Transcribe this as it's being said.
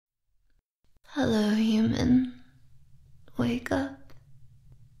Hello, human. Wake up.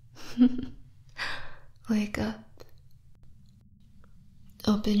 Wake up.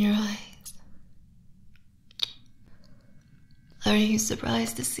 Open your eyes. Are you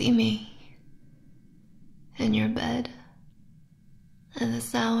surprised to see me in your bed at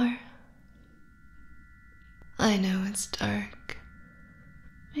this hour? I know it's dark,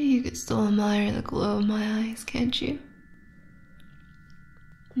 but you could still admire the glow of my eyes, can't you?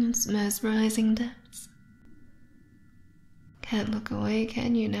 It's mesmerizing depths. Can't look away,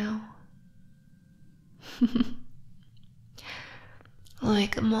 can you now?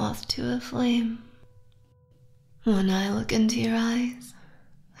 Like a moth to a flame. When I look into your eyes,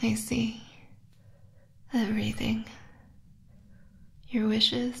 I see everything. Your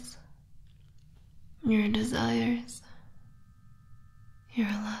wishes, your desires, your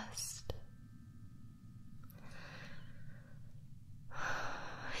lust.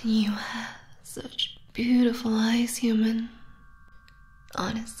 You have such beautiful eyes, human.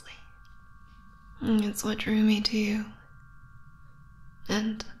 Honestly, it's what drew me to you.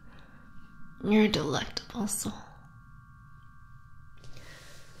 And your delectable soul.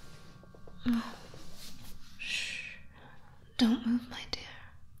 Oh, shh. Don't move, my dear.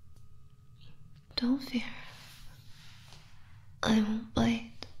 Don't fear. I won't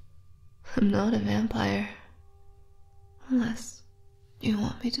bite. I'm not a vampire. Unless you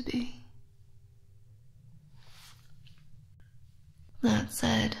want me to be. That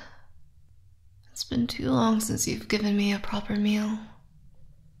said, it's been too long since you've given me a proper meal.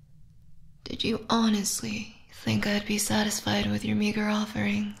 Did you honestly think I'd be satisfied with your meager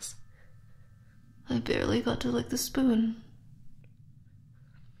offerings? I barely got to lick the spoon.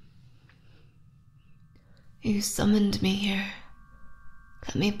 You summoned me here,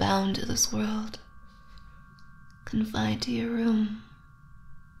 got me bound to this world, confined to your room,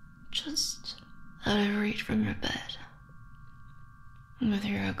 just out of reach from your bed, with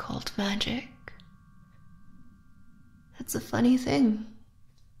your occult magic. It's a funny thing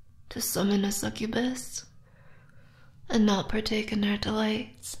to summon a succubus and not partake in their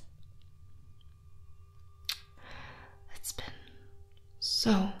delights. It's been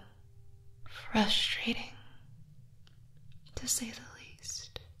so frustrating, to say the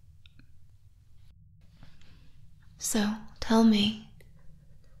least. So, tell me,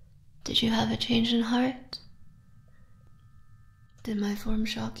 did you have a change in heart? Did my form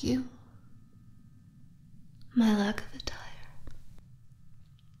shock you? My lack of attire?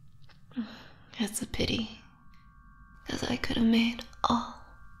 It's a pity, as I could have made all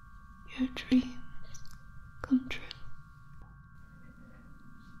your dreams come true.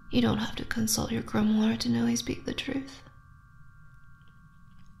 You don't have to consult your grimoire to know I speak the truth.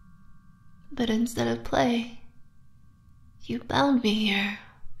 But instead of play, you bound me here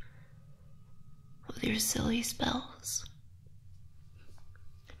with your silly spells.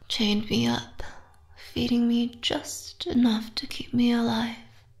 Chained me up, feeding me just enough to keep me alive.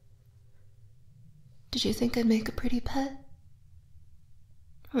 Did you think I'd make a pretty pet?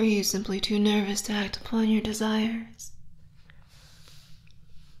 Or were you simply too nervous to act upon your desires?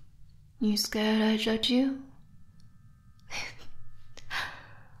 You scared I'd judge you?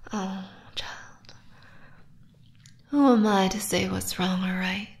 Oh, child. Who am I to say what's wrong or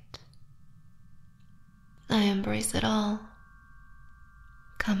right? I embrace it all.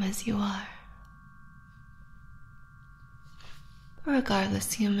 Come as you are.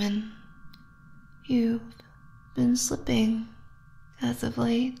 Regardless, human, you've been slipping as of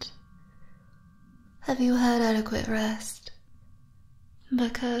late. Have you had adequate rest?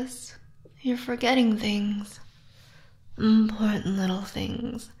 Because you're forgetting things. Important little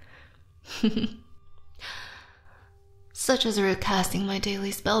things. Such as recasting my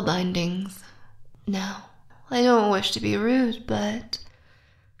daily spell bindings. Now, I don't wish to be rude, but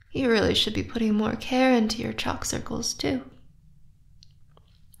you really should be putting more care into your chalk circles, too.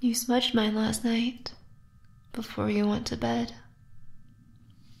 You smudged mine last night, before you went to bed.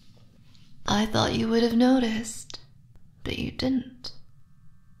 I thought you would have noticed, but you didn't.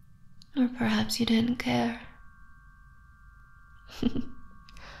 Or perhaps you didn't care.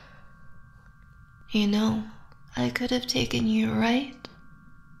 You know, I could have taken you right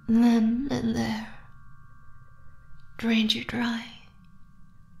then and there. Drained you dry.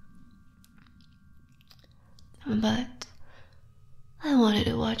 But I wanted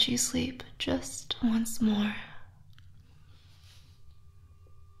to watch you sleep just once more.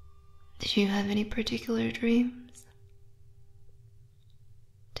 Did you have any particular dreams?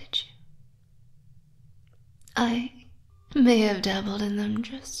 Did you? I may have dabbled in them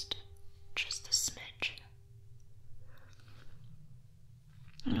just a smidge.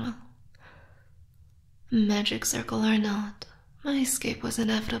 Well, Magic circle or not, my escape was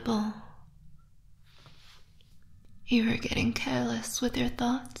inevitable. You were getting careless with your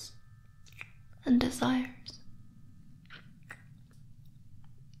thoughts and desires.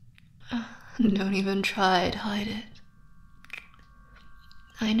 Don't even try to hide it.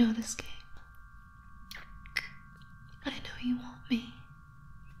 I know this game. I know you want me.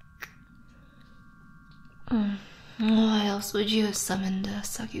 Why else would you have summoned a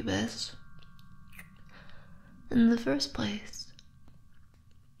succubus in the first place?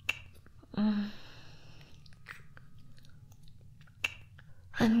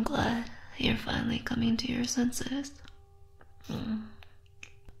 I'm glad you're finally coming to your senses.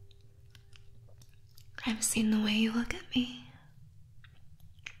 I've seen the way you look at me.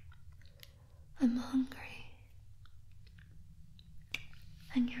 I'm hungry.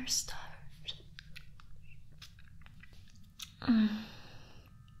 And you're starved.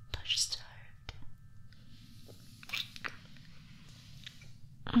 Touch starved.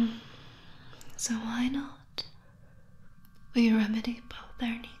 So why not? We remedy both our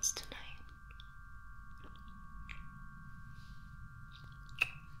needs tonight.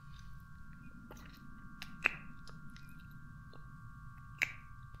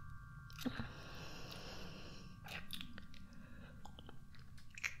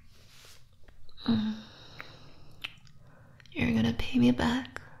 You're gonna pay me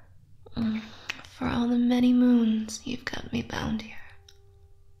back for all the many moons you've kept me bound here.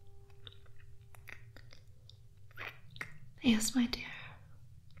 Yes, my dear.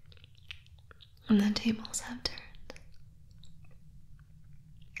 And the tables have turned.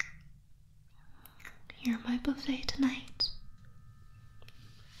 You're my buffet tonight.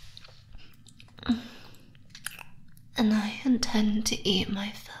 And I intend to eat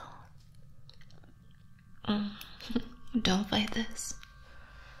my fill. Don't fight this.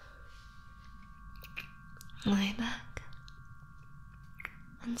 Lie back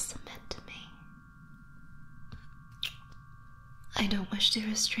and submit to me. I don't wish to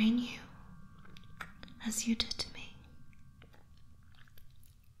restrain you as you did to me.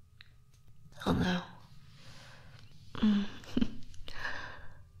 Although,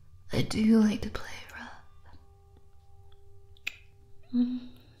 I do like to play rough.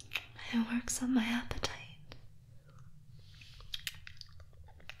 It works up my appetite.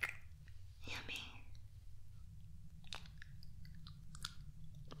 Yummy.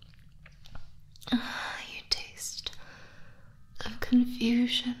 You taste of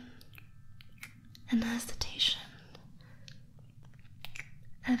confusion and hesitation.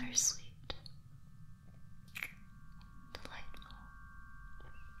 Ever sweet. Delightful.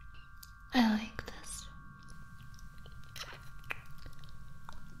 I like this.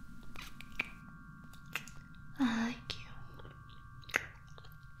 I like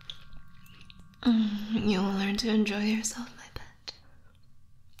you. You'll learn to enjoy yourself, my pet.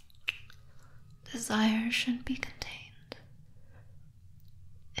 Desire shouldn't be contained.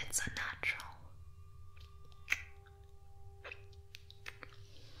 It's unnatural.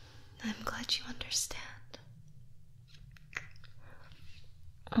 I'm glad you understand.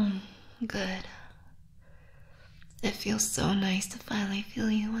 Good. It feels so nice to finally feel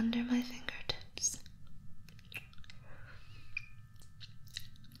you under my fingertips.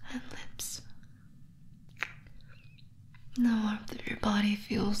 And lips. The warmth of your body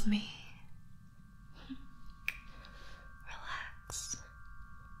fuels me. Relax.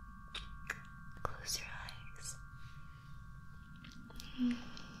 Close your eyes.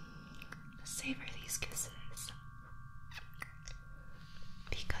 Savor these kisses.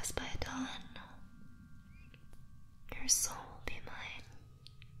 Because by dawn, your soul will be mine.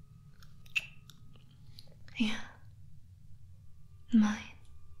 Yeah. Mine.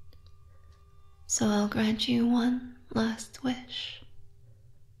 So I'll grant you one last wish.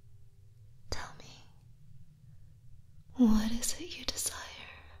 Tell me, what is it you